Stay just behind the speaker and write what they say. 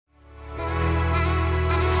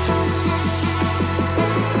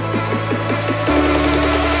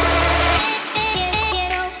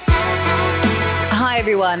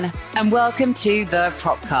everyone, and welcome to the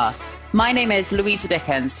Propcast. My name is Louisa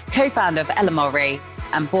Dickens, co-founder of LMR Re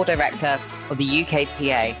and board director of the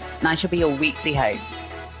UKPA, and I shall be your weekly host.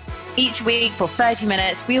 Each week for 30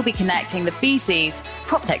 minutes, we'll be connecting the VCs,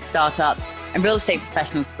 prop tech startups, and real estate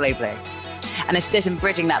professionals globally, and assist in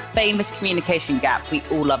bridging that famous communication gap we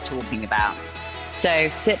all love talking about. So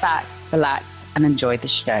sit back, relax, and enjoy the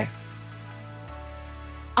show.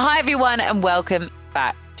 Hi, everyone, and welcome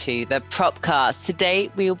back to the Propcast. Today,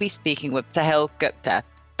 we will be speaking with Sahil Gupta,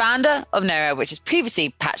 founder of Nora, which is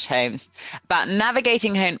previously Patch Homes, about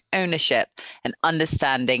navigating home ownership and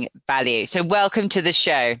understanding value. So welcome to the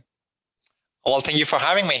show. Well, thank you for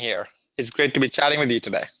having me here. It's great to be chatting with you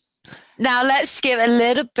today. Now, let's give a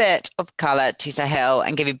little bit of color to Sahil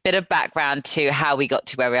and give you a bit of background to how we got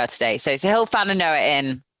to where we are today. So Sahil founded Nora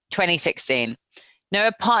in 2016.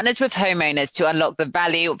 Nora partners with homeowners to unlock the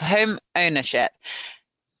value of home ownership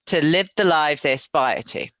to live the lives they aspire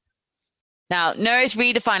to. Now, Nora is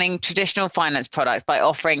redefining traditional finance products by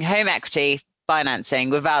offering home equity financing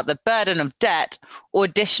without the burden of debt or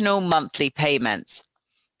additional monthly payments.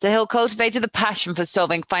 Sahil cultivated the passion for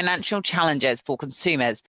solving financial challenges for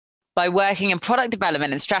consumers by working in product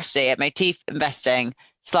development and strategy at Motif Investing,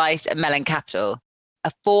 Slice and Melon Capital,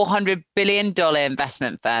 a $400 billion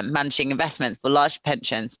investment firm managing investments for large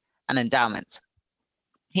pensions and endowments.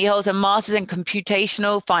 He holds a master's in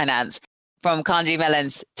computational finance from Carnegie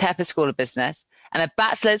Mellon's Tepper School of Business and a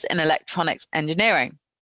bachelor's in electronics engineering.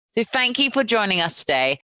 So thank you for joining us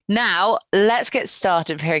today. Now, let's get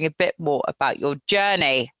started hearing a bit more about your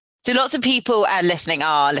journey. So lots of people are listening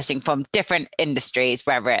from different industries,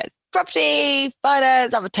 whether it's property,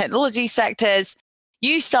 finance, other technology sectors.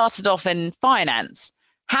 You started off in finance.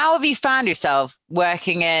 How have you found yourself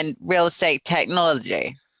working in real estate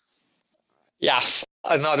technology? Yes,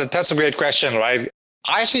 no, that's a great question, right?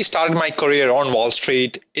 I actually started my career on Wall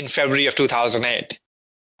Street in February of 2008.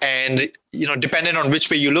 And, depending on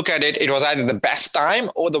which way you look at it, it was either the best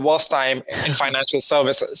time or the worst time in financial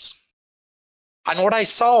services. And what I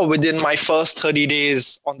saw within my first 30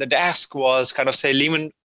 days on the desk was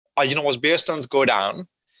Lehman, was Bear Stearns go down.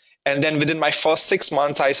 And then within my first 6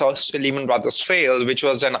 months, I saw Lehman Brothers fail, which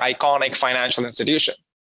was an iconic financial institution.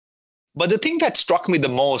 But the thing that struck me the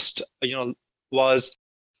most, was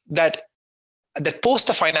that post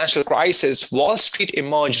the financial crisis, Wall Street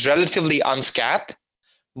emerged relatively unscathed,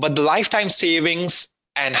 but the lifetime savings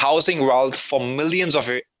and housing wealth for millions of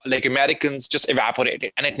Americans just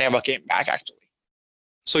evaporated, and it never came back actually.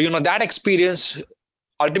 So, that experience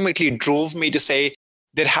ultimately drove me to say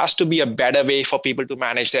there has to be a better way for people to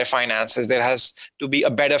manage their finances. There has to be a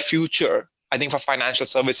better future, I think, for financial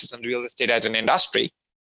services and real estate as an industry.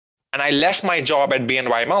 And I left my job at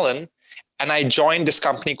BNY Mellon and I joined this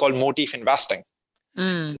company called Motif Investing.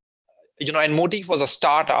 And Motif was a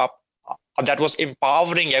startup that was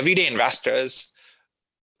empowering everyday investors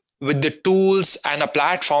with the tools and a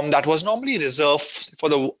platform that was normally reserved for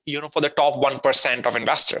the top 1% of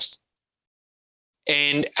investors.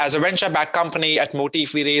 And as a venture-backed company at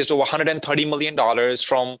Motif, we raised over $130 million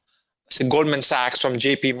from Goldman Sachs, from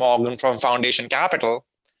JP Morgan, from Foundation Capital.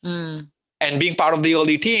 And being part of the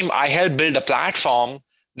early team, I helped build a platform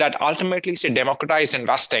that ultimately democratized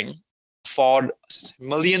investing for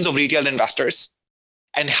millions of retail investors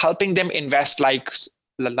and helping them invest like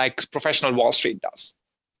professional Wall Street does.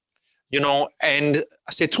 And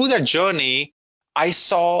through that journey, I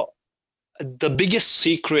saw the biggest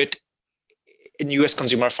secret in US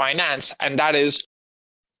consumer finance, and that is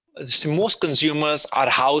most consumers are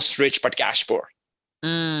house rich but cash poor.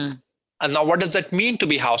 And now what does that mean to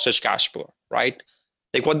be house rich, cash poor, right?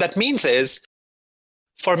 What that means is,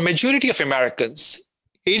 for majority of Americans,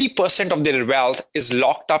 80% of their wealth is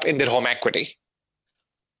locked up in their home equity.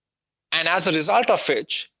 And as a result of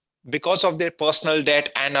which, because of their personal debt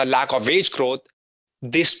and a lack of wage growth,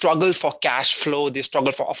 they struggle for cash flow, they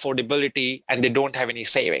struggle for affordability, and they don't have any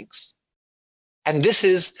savings. And this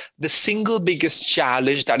is the single biggest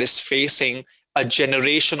challenge that is facing a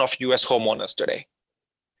generation of US homeowners today.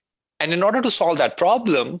 And in order to solve that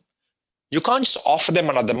problem, you can't just offer them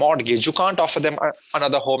another mortgage. You can't offer them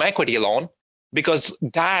another home equity loan, because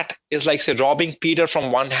that is like, robbing Peter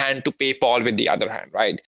from one hand to pay Paul with the other hand,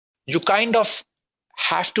 right? You kind of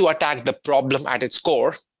have to attack the problem at its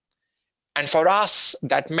core. And for us,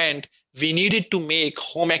 that meant we needed to make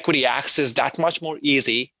home equity access that much more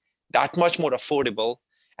easy, that much more affordable,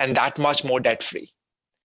 and that much more debt-free.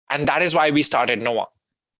 And that is why we started Noah.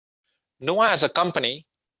 Noah as a company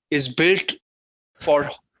is built for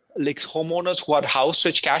homeowners who are house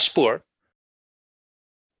rich, cash poor.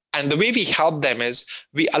 And the way we help them is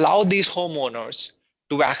we allow these homeowners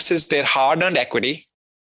to access their hard-earned equity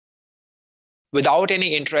without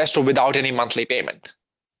any interest or without any monthly payment.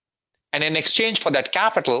 And in exchange for that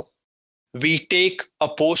capital, we take a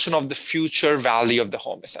portion of the future value of the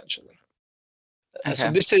home, essentially. Okay.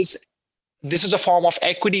 So this is a form of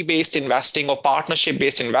equity-based investing or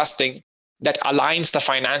partnership-based investing that aligns the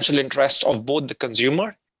financial interest of both the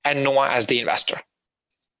consumer and Noah as the investor.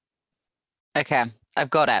 Okay, I've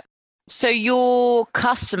got it. So your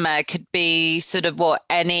customer could be sort of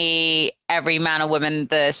every man or woman,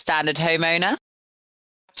 the standard homeowner?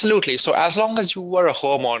 Absolutely. So as long as you were a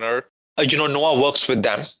homeowner, Noah works with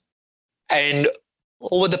them. And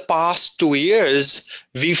over the past 2 years,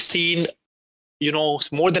 we've seen,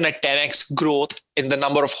 more than a 10x growth in the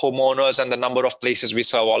number of homeowners and the number of places we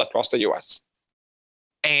serve all across the US.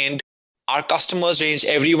 And our customers range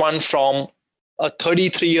everyone from a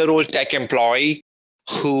 33-year-old tech employee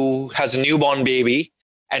who has a newborn baby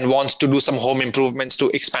and wants to do some home improvements to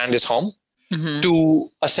expand his home, to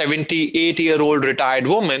a 78-year-old retired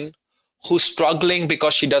woman who's struggling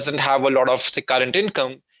because she doesn't have a lot of current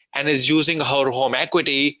income and is using her home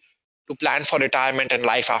equity to plan for retirement and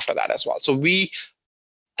life after that as well. So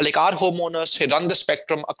our homeowners, they run the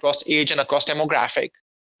spectrum across age and across demographic,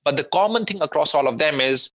 but the common thing across all of them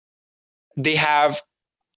is they have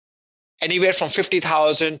anywhere from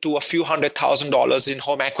 $50,000 to a few $100,000 in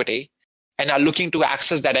home equity and are looking to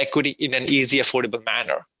access that equity in an easy, affordable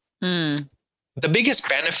manner. The biggest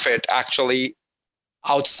benefit, actually,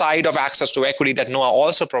 outside of access to equity that Noah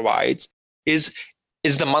also provides is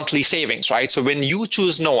the monthly savings, right? So when you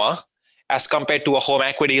choose Noah, as compared to a home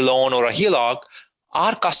equity loan or a HELOC,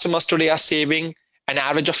 our customers today are saving an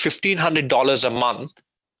average of $1,500 a month.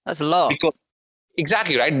 That's a lot.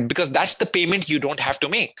 Exactly, right? Because that's the payment you don't have to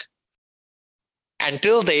make.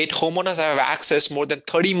 Until date, homeowners have accessed more than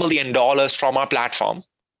 $30 million from our platform.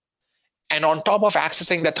 And on top of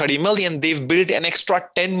accessing the 30 million, they've built an extra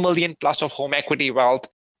 10 million plus of home equity wealth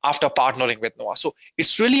after partnering with Noah. So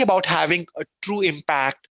it's really about having a true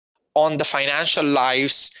impact on the financial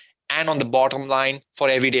lives and on the bottom line for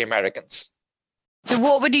everyday Americans. So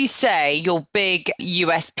what would you say your big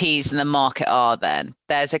USPs in the market are then?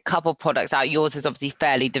 There's a couple products out. Yours is obviously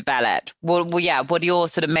fairly developed. What are your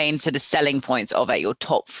sort of main sort of selling points of it? Your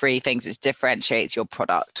top 3 things which differentiates your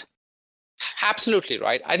product? Absolutely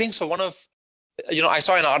right. I think so. I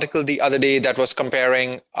saw an article the other day that was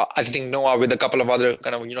comparing, I think, Noah with a couple of other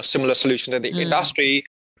kind of, similar solutions in the industry.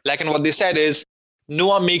 And what they said is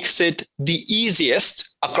Noah makes it the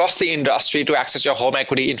easiest across the industry to access your home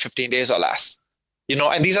equity in 15 days or less.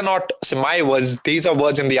 And these are not my words, these are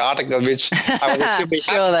words in the article, which I was extremely happy.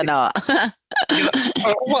 Sure they're not.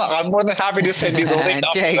 Well, I'm more than happy to send these only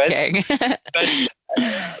joking.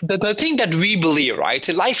 But the thing that we believe, right?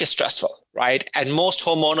 So life is stressful, right? And most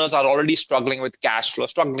homeowners are already struggling with cash flow,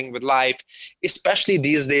 struggling with life, especially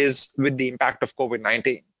these days with the impact of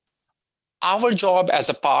COVID-19. Our job as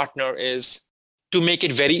a partner is to make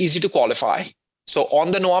it very easy to qualify. So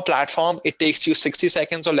on the Noah platform, it takes you 60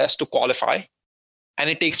 seconds or less to qualify. And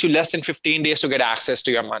it takes you less than 15 days to get access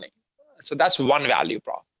to your money. So that's one value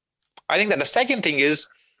prop. I think that the second thing is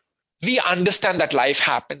we understand that life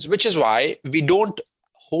happens, which is why we don't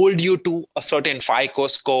hold you to a certain FICO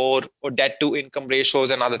score or debt to income ratios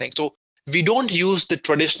and other things. So we don't use the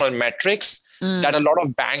traditional metrics that a lot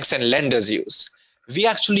of banks and lenders use. We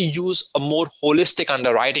actually use a more holistic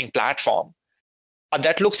underwriting platform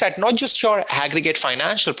that looks at not just your aggregate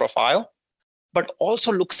financial profile, but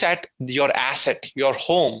also looks at your asset, your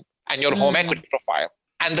home, and your home equity profile.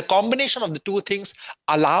 And the combination of the two things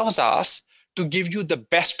allows us to give you the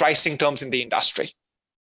best pricing terms in the industry.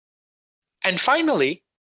 And finally,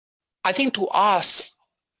 I think to us,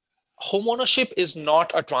 homeownership is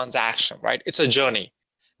not a transaction, right? It's a journey.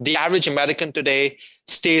 The average American today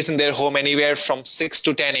stays in their home anywhere from 6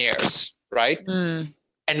 to 10 years, right? And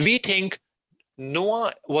we think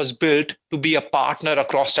Noah was built to be a partner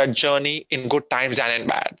across that journey in good times and in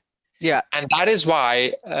bad. Yeah. And that is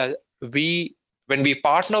why when we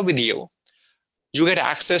partner with you, you get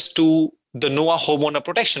access to the Noah Homeowner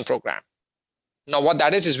Protection Program. Now, what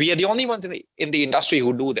that is we are the only ones in the industry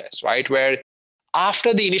who do this, right? Where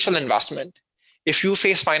after the initial investment, if you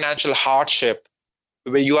face financial hardship,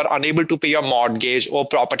 where you are unable to pay your mortgage or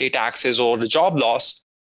property taxes or the job loss,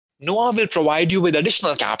 Noah will provide you with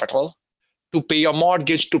additional capital to pay your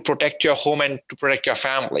mortgage, to protect your home and to protect your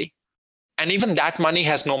family. And even that money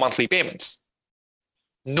has no monthly payments.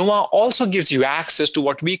 Noah also gives you access to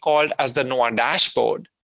what we call as the Noah dashboard,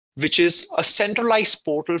 which is a centralized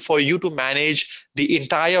portal for you to manage the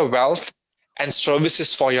entire wealth and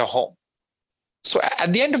services for your home. So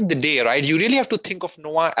at the end of the day, right, you really have to think of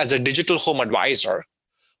Noah as a digital home advisor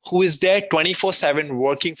who is there 24/7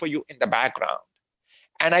 working for you in the background.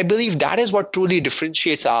 And I believe that is what truly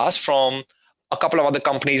differentiates us from a couple of other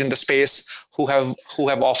companies in the space who have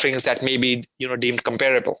offerings that may be deemed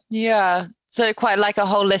comparable. Yeah. So quite like a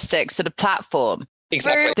holistic sort of platform.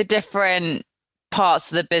 Exactly. Through the different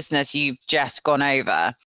parts of the business you've just gone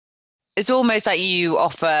over, it's almost like you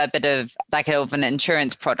offer a bit of an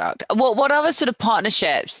insurance product. What other sort of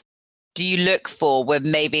partnerships do you look for with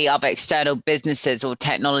maybe other external businesses or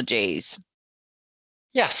technologies?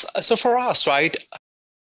 Yes. So for us, right,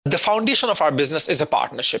 the foundation of our business is a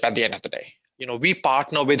partnership at the end of the day. We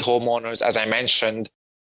partner with homeowners, as I mentioned.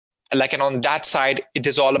 And on that side, it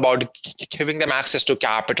is all about giving them access to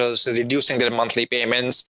capital, so reducing their monthly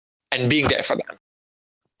payments and being there for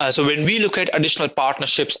them. So when we look at additional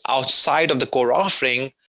partnerships outside of the core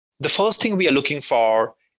offering, the first thing we are looking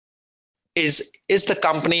for is the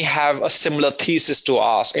company have a similar thesis to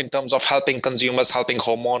us in terms of helping consumers, helping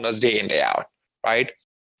homeowners day in, day out, right?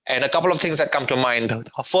 And a couple of things that come to mind.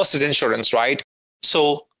 First is insurance, right?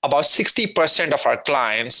 So about 60% of our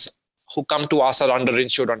clients who come to us are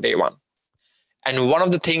underinsured on day one. And one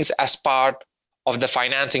of the things as part of the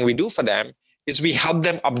financing we do for them is we help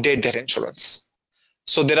them update their insurance.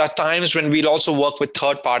 So there are times when we'll also work with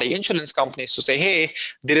third-party insurance companies to say, hey,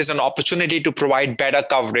 there is an opportunity to provide better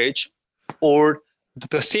coverage or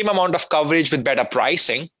the same amount of coverage with better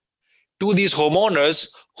pricing to these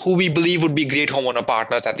homeowners who we believe would be great homeowner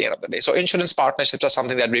partners at the end of the day. So insurance partnerships are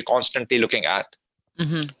something that we're constantly looking at.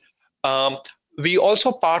 Mm-hmm. We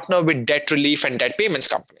also partner with debt relief and debt payments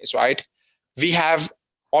companies, right? We have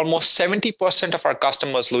almost 70% of our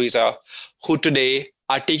customers, Louisa, who today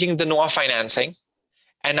are taking the Noah financing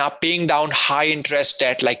and are paying down high interest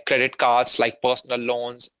debt like credit cards, like personal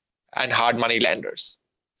loans and hard money lenders.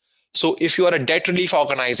 So if you are a debt relief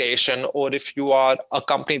organization or if you are a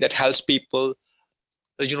company that helps people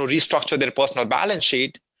restructure their personal balance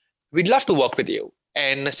sheet, we'd love to work with you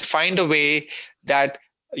and find a way that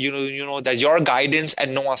that your guidance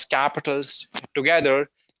and Noah's capitals together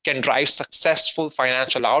can drive successful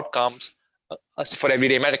financial outcomes for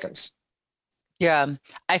everyday Americans. Yeah,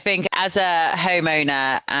 I think as a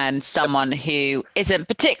homeowner and someone who isn't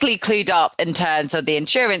particularly clued up in terms of the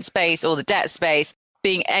insurance space or the debt space,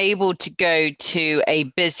 being able to go to a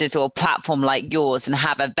business or a platform like yours and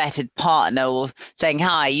have a vetted partner or saying,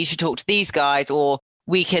 hi, you should talk to these guys, or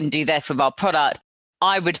we can do this with our product,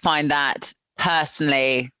 I would find that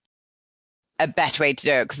personally a better way to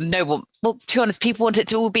do it. Because to be honest, people want it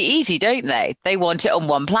to all be easy, don't they? They want it on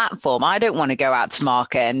one platform. I don't want to go out to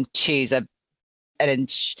market and choose an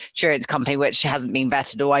insurance company which hasn't been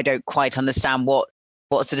vetted, or I don't quite understand what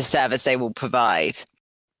sort of service they will provide.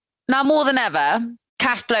 Now, more than ever,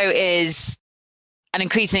 cash flow is an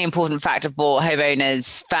increasingly important factor for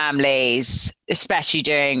homeowners, families, especially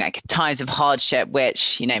during times of hardship,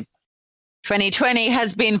 which, 2020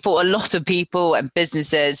 has been for a lot of people and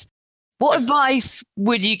businesses. What advice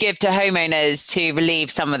would you give to homeowners to relieve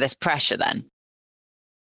some of this pressure then?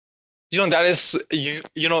 That is,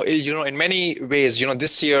 in many ways,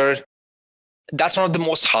 this year, that's one of the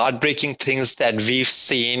most heartbreaking things that we've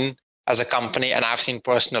seen as a company and I've seen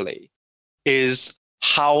personally is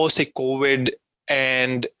how, say, COVID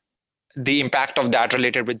and the impact of that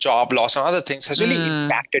related with job loss and other things has really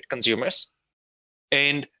impacted consumers.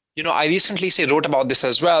 And, I recently wrote about this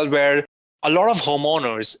as well, where a lot of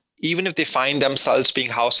homeowners, even if they find themselves being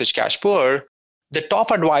house-rich cash poor, the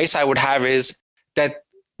top advice I would have is that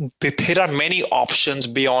there are many options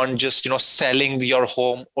beyond just, selling your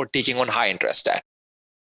home or taking on high interest debt,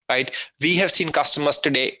 right? We have seen customers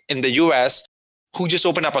today in the US who just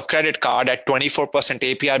open up a credit card at 24%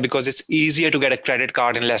 APR because it's easier to get a credit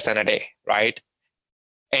card in less than a day, right?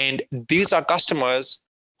 And these are customers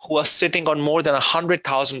who are sitting on more than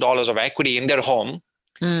 $100,000 of equity in their home,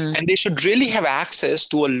 and they should really have access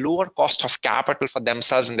to a lower cost of capital for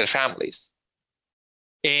themselves and their families.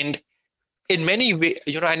 And in many ways,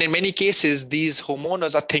 and in many cases, these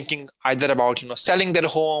homeowners are thinking either about, selling their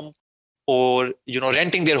home or,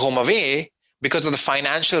 renting their home away because of the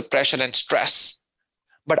financial pressure and stress.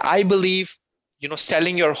 But I believe,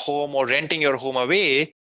 selling your home or renting your home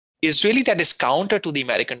away is really that is counter to the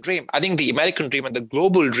American dream. I think the American dream and the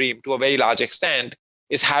global dream to a very large extent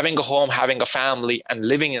is having a home, having a family, and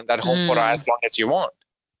living in that home for as long as you want.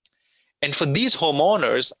 And for these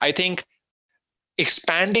homeowners, I think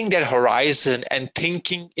expanding their horizon and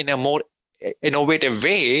thinking in a more innovative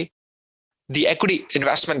way, the equity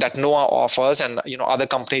investment that Noah offers and other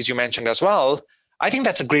companies you mentioned as well, I think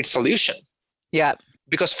that's a great solution. Yeah.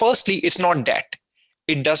 Because firstly, it's not debt.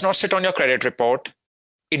 It does not sit on your credit report.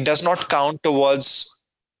 It does not count towards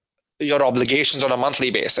your obligations on a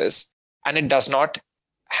monthly basis, and it does not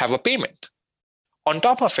have a payment. On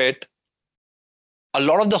top of it, a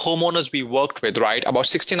lot of the homeowners we worked with, right, about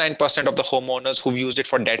 69% of the homeowners who've used it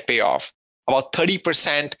for debt payoff, about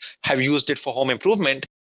 30% have used it for home improvement.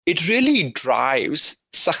 It really drives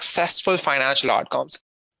successful financial outcomes.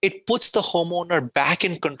 It puts the homeowner back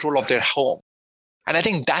in control of their home. And I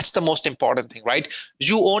think that's the most important thing, right?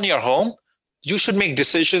 You own your home. You should make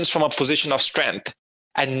decisions from a position of strength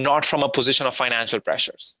and not from a position of financial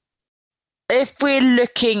pressures. If we're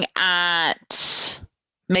looking at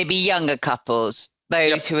maybe younger couples,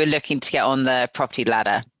 those who are looking to get on the property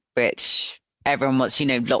ladder, which everyone wants,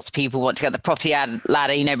 lots of people want to get on the property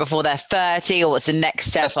ladder, before they're 30, or what's the next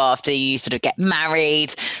step after you sort of get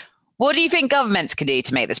married. What do you think governments can do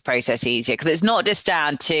to make this process easier? Because it's not just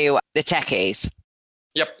down to the techies.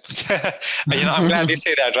 Yep. I'm glad you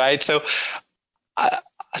say that, right? So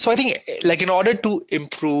I think, in order to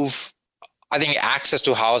improve, access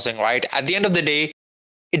to housing, right? At the end of the day,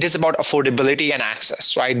 it is about affordability and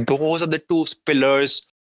access, right? Those are the two pillars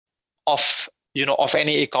of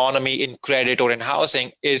any economy in credit or in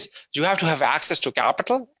housing. Is you have to have access to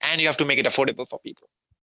capital and you have to make it affordable for people.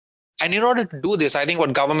 And in order to do this, I think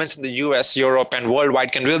what governments in the US, Europe, and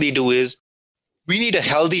worldwide can really do is we need a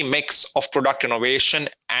healthy mix of product innovation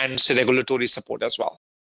and regulatory support as well.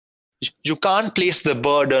 You can't place the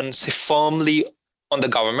burden firmly on the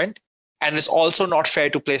government, and it's also not fair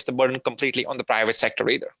to place the burden completely on the private sector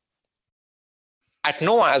either. At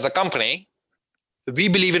Noah, as a company, we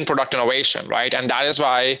believe in product innovation, right? And that is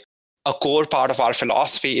why a core part of our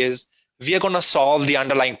philosophy is we are going to solve the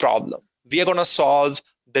underlying problem. We are going to solve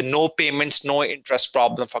the no payments, no interest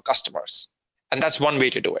problem for customers. And that's one way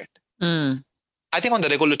to do it. I think on the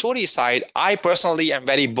regulatory side, I personally am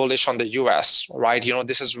very bullish on the US, right?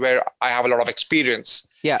 This is where I have a lot of experience.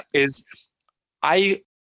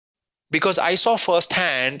 Because I saw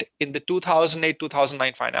firsthand in the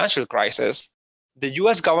 2008-2009 financial crisis, the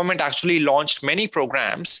US government actually launched many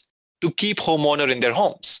programs to keep homeowners in their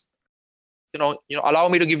homes. Allow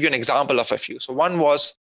me to give you an example of a few. So one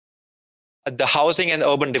was the Housing and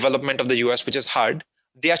Urban Development of the US, which is HUD.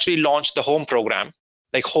 They actually launched the home program,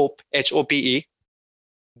 like HOPE, HOPE.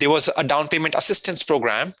 There was a down payment assistance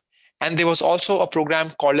program, and there was also a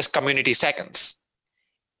program called as Community Seconds.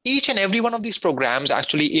 Each and every one of these programs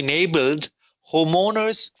actually enabled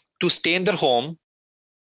homeowners to stay in their home,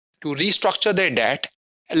 to restructure their debt,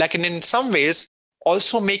 and in some ways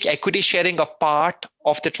also make equity sharing a part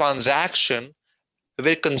of the transaction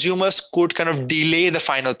where consumers could kind of delay the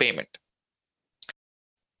final payment.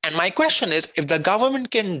 And my question is, if the government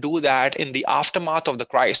can do that in the aftermath of the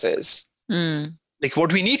crisis,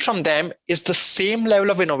 what we need from them is the same level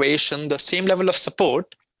of innovation, the same level of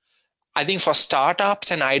support, I think, for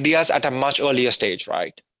startups and ideas at a much earlier stage,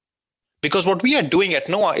 right? Because what we are doing at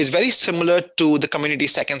Noah is very similar to the Community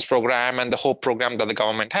Seconds program and the HOPE program that the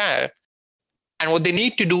government had. And what they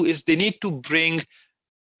need to do is they need to bring,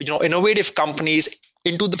 innovative companies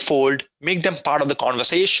into the fold, make them part of the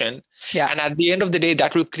conversation. And at the end of the day,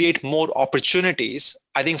 that will create more opportunities,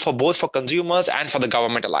 I think, for both for consumers and for the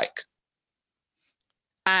government alike.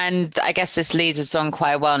 And I guess this leads us on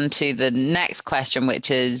quite well to the next question,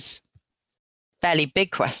 which is a fairly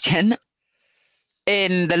big question.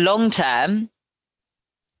 In the long term,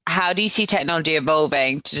 how do you see technology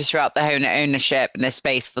evolving to disrupt the home ownership in this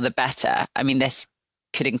space for the better? I mean, this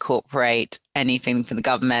could incorporate anything from the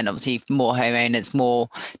government, obviously more homeowners, more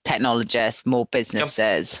technologists, more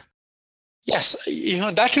businesses. Yes,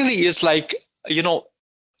 that really is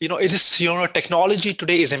it is, technology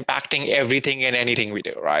today is impacting everything and anything we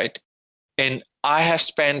do, right? And I have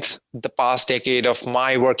spent the past decade of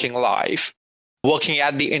my working life working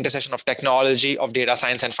at the intersection of technology, of data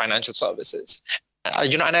science, and financial services.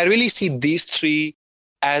 And I really see these three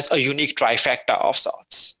as a unique trifecta of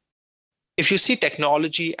sorts. If you see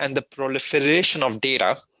technology and the proliferation of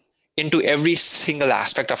data into every single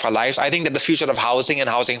aspect of our lives, I think that the future of housing and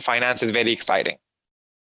housing finance is very exciting,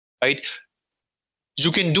 right? You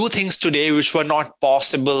can do things today which were not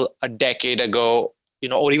possible a decade ago,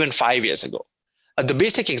 or even 5 years ago. The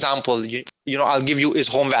basic example, I'll give you is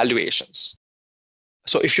home valuations.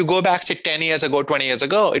 So if you go back, say 10 years ago, 20 years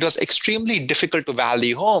ago, it was extremely difficult to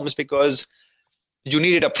value homes because you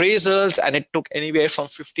needed appraisals and it took anywhere from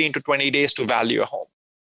 15 to 20 days to value a home.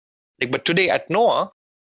 But today at Noah,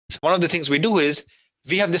 one of the things we do is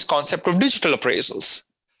we have this concept of digital appraisals.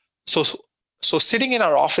 So sitting in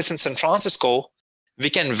our office in San Francisco, we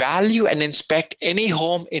can value and inspect any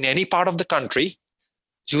home in any part of the country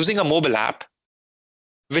using a mobile app,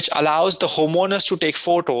 which allows the homeowners to take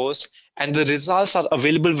photos, and the results are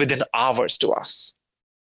available within hours to us.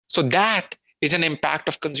 So that is an impact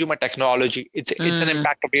of consumer technology. It's an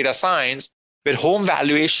impact of data science, where home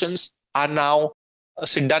valuations are now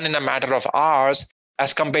done in a matter of hours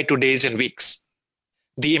as compared to days and weeks.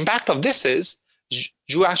 The impact of this is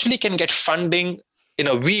you actually can get funding in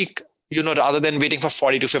a week, rather than waiting for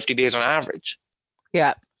 40 to 50 days on average.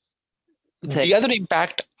 Yeah. The other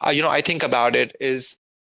impact, I think about it is,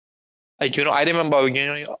 I remember,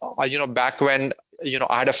 back when,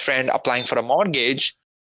 I had a friend applying for a mortgage.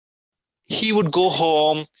 He would go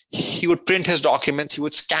home, he would print his documents, he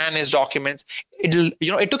would scan his documents.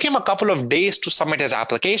 It took him a couple of days to submit his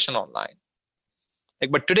application online.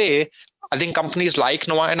 But today, I think companies like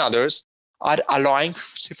Noah and others are allowing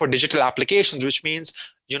for digital applications, which means,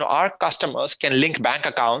 our customers can link bank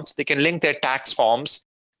accounts, they can link their tax forms,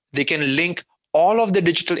 they can link all of the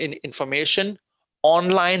digital information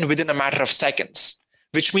online within a matter of seconds,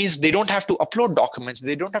 which means they don't have to upload documents,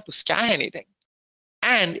 they don't have to scan anything.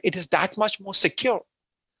 And it is that much more secure.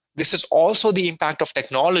 This is also the impact of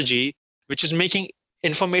technology, which is making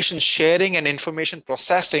information sharing and information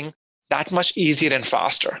processing that much easier and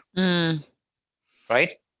faster.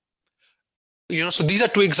 Right? So these are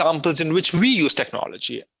two examples in which we use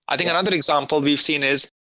technology. I think another example we've seen is,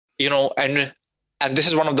 and this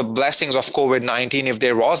is one of the blessings of COVID-19, if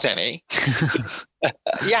there was any.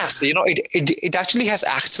 Yes, it actually has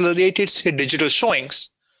accelerated digital showings.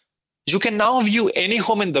 You can now view any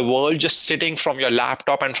home in the world just sitting from your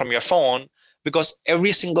laptop and from your phone, because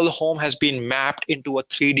every single home has been mapped into a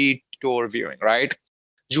 3D tour viewing, right?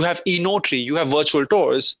 You have e-notary, you have virtual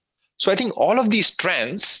tours. So I think all of these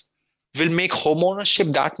trends will make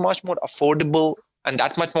homeownership that much more affordable and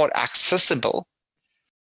that much more accessible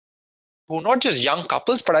to not just young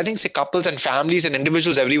couples, but I think couples and families and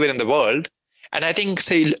individuals everywhere in the world. And I think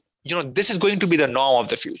this is going to be the norm of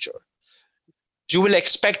the future. You will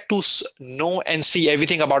expect to know and see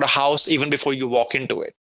everything about a house even before you walk into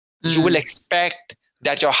it. You will expect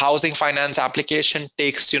that your housing finance application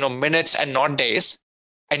takes, minutes and not days.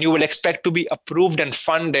 And you will expect to be approved and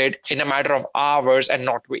funded in a matter of hours and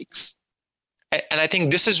not weeks. And I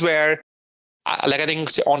think this is where, I think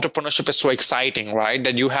entrepreneurship is so exciting, right?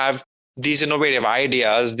 That you have these innovative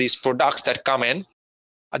ideas, these products that come in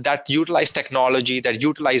that utilize technology, that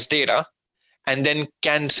utilize data, and then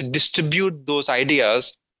can distribute those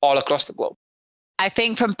ideas all across the globe. I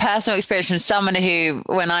think from personal experience, from someone who,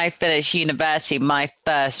 when I finished university, my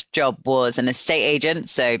first job was an estate agent,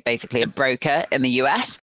 so basically a broker in the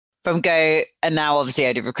US. And now obviously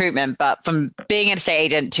I do recruitment, but from being an estate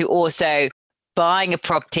agent to also buying a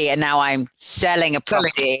property, and now I'm selling a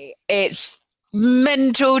property. It's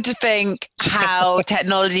mental to think how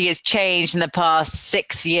technology has changed in the past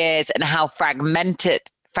 6 years and how fragmented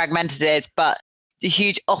it is, but the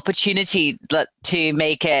huge opportunity to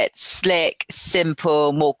make it slick,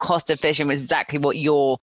 simple, more cost efficient was exactly what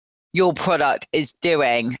your product is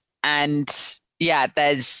doing. And yeah,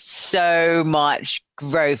 there's so much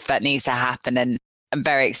growth that needs to happen, and I'm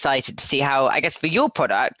very excited to see how, I guess, for your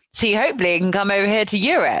product, hopefully it can come over here to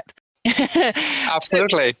Europe.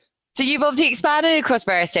 Absolutely. So you've obviously expanded across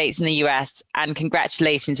various states in the US, and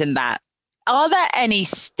congratulations in that. Are there any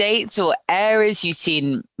states or areas you've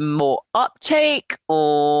seen more uptake,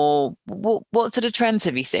 or what sort of trends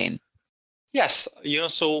have you seen? Yes,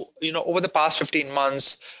 over the past 15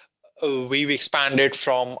 months, we've expanded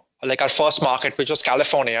from our first market, which was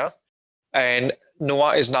California, and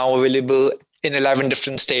Noah is now available in 11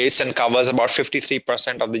 different states and covers about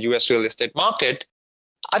 53% of the US real estate market.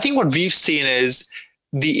 I think what we've seen is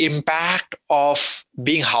the impact of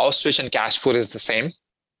being house rich and cash poor is the same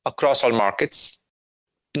across all markets.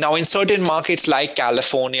 Now, in certain markets like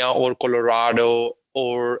California or Colorado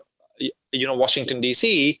or Washington,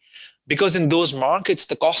 D.C., because in those markets,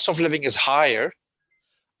 the cost of living is higher,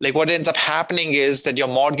 what ends up happening is that your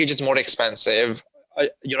mortgage is more expensive,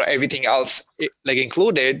 everything else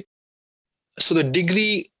included. So the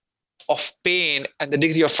degree of pain and the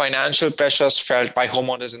degree of financial pressures felt by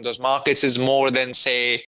homeowners in those markets is more than,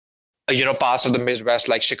 say, parts of the Midwest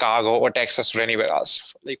like Chicago or Texas or anywhere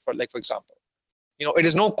else. For example, it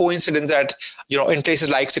is no coincidence that in places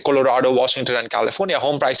like, say, Colorado, Washington, and California,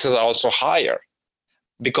 home prices are also higher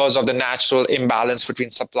because of the natural imbalance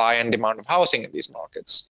between supply and demand of housing in these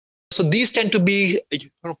markets. So these tend to be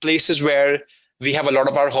places where we have a lot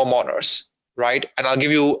of our homeowners, right? And I'll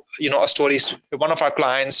give you a story. One of our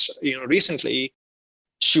clients recently,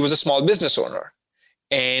 she was a small business owner,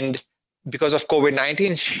 and because of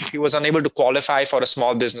COVID-19, she was unable to qualify for a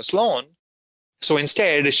small business loan. So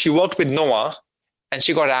instead, she worked with Noah, and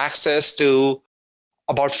she got access to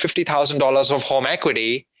about $50,000 of home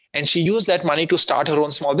equity, and she used that money to start her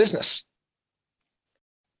own small business.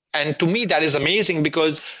 And to me, that is amazing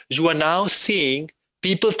because you are now seeing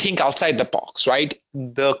people think outside the box, right?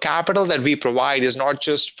 The capital that we provide is not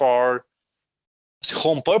just for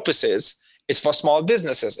home purposes, it's for small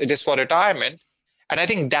businesses, it is for retirement. And I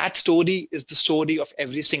think that story is the story of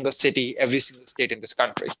every single city, every single state in this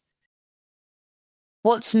country.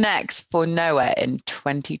 What's next for Noah in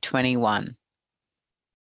 2021?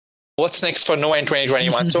 What's next for Noah in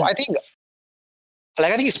 2021? So I think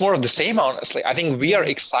it's more of the same, honestly. I think we are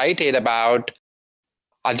excited about,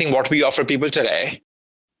 what we offer people today.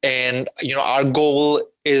 And, our goal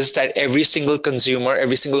is that every single consumer,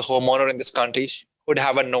 every single homeowner in this country would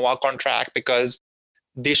have a Noah contract because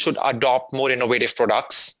they should adopt more innovative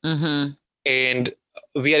products. Mm-hmm. And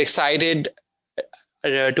we are excited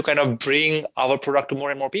to kind of bring our product to more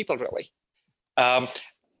and more people, really. On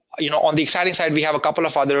the exciting side, we have a couple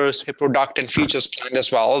of others product and features planned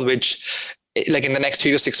as well, which like in the next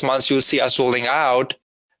 3 to 6 months, you'll see us rolling out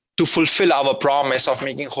to fulfill our promise of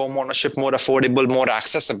making home ownership more affordable, more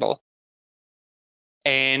accessible,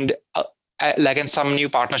 and in some new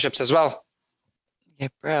partnerships as well. Yeah,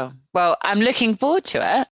 bro. Well, I'm looking forward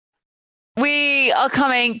to it. We are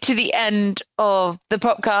coming to the end of the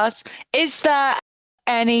podcast. Is there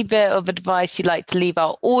any bit of advice you'd like to leave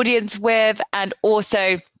our audience with, and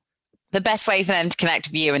also the best way for them to connect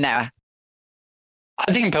with you and Noah?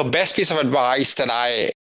 I think the best piece of advice that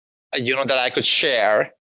I could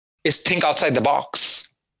share is think outside the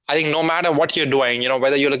box. I think no matter what you're doing,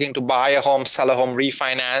 whether you're looking to buy a home, sell a home,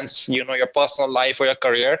 refinance, your personal life or your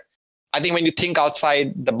career, I think when you think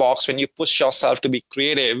outside the box, when you push yourself to be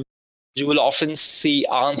creative, you will often see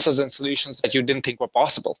answers and solutions that you didn't think were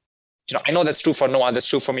possible. I know that's true for Noah, that's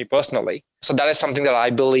true for me personally. So that is something that I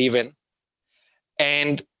believe in.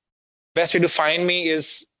 And best way to find me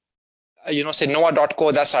is, say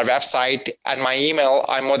noah.co, that's our website, and my email.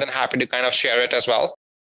 I'm more than happy to kind of share it as well.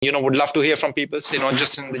 Would love to hear from people, not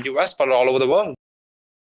just in the US, but all over the world.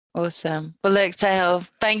 Awesome. Well, look, Sahil,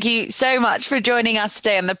 thank you so much for joining us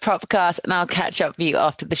today on the Propcast, and I'll catch up with you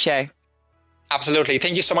after the show. Absolutely.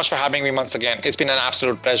 Thank you so much for having me once again. It's been an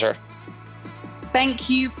absolute pleasure. Thank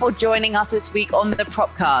you for joining us this week on the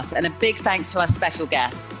Propcast, and a big thanks to our special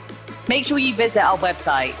guests. Make sure you visit our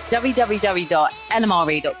website,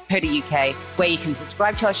 www.lmre.co.uk, where you can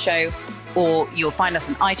subscribe to our show, or you'll find us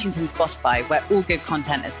on iTunes and Spotify, where all good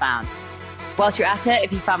content is found. Whilst you're at it,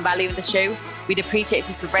 if you found value in the show, we'd appreciate if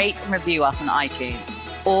you could rate and review us on iTunes,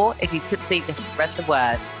 or if you simply just spread the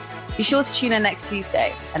word. Be sure to tune in next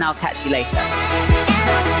Tuesday, and I'll catch you later.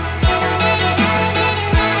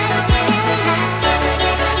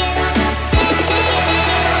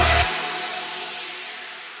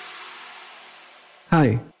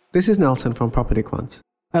 Hi, this is Nelson from Property Quants.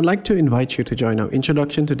 I'd like to invite you to join our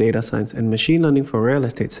Introduction to Data Science and Machine Learning for Real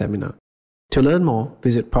Estate seminar. To learn more,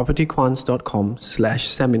 visit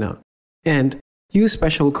propertyquants.com/seminar and use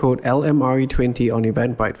special code LMRE20 on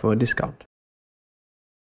Eventbrite for a discount.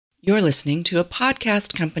 You're listening to a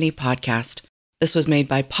Podcast Company podcast. This was made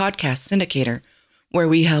by Podcast Syndicator, where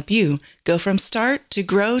we help you go from start to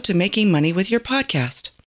grow to making money with your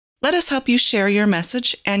podcast. Let us help you share your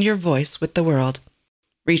message and your voice with the world.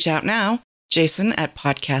 Reach out now, Jason at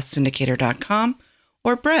podcastsyndicator.com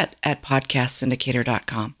or Brett at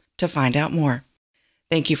podcastsyndicator.com to find out more.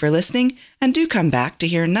 Thank you for listening, and do come back to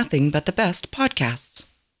hear nothing but the best podcasts.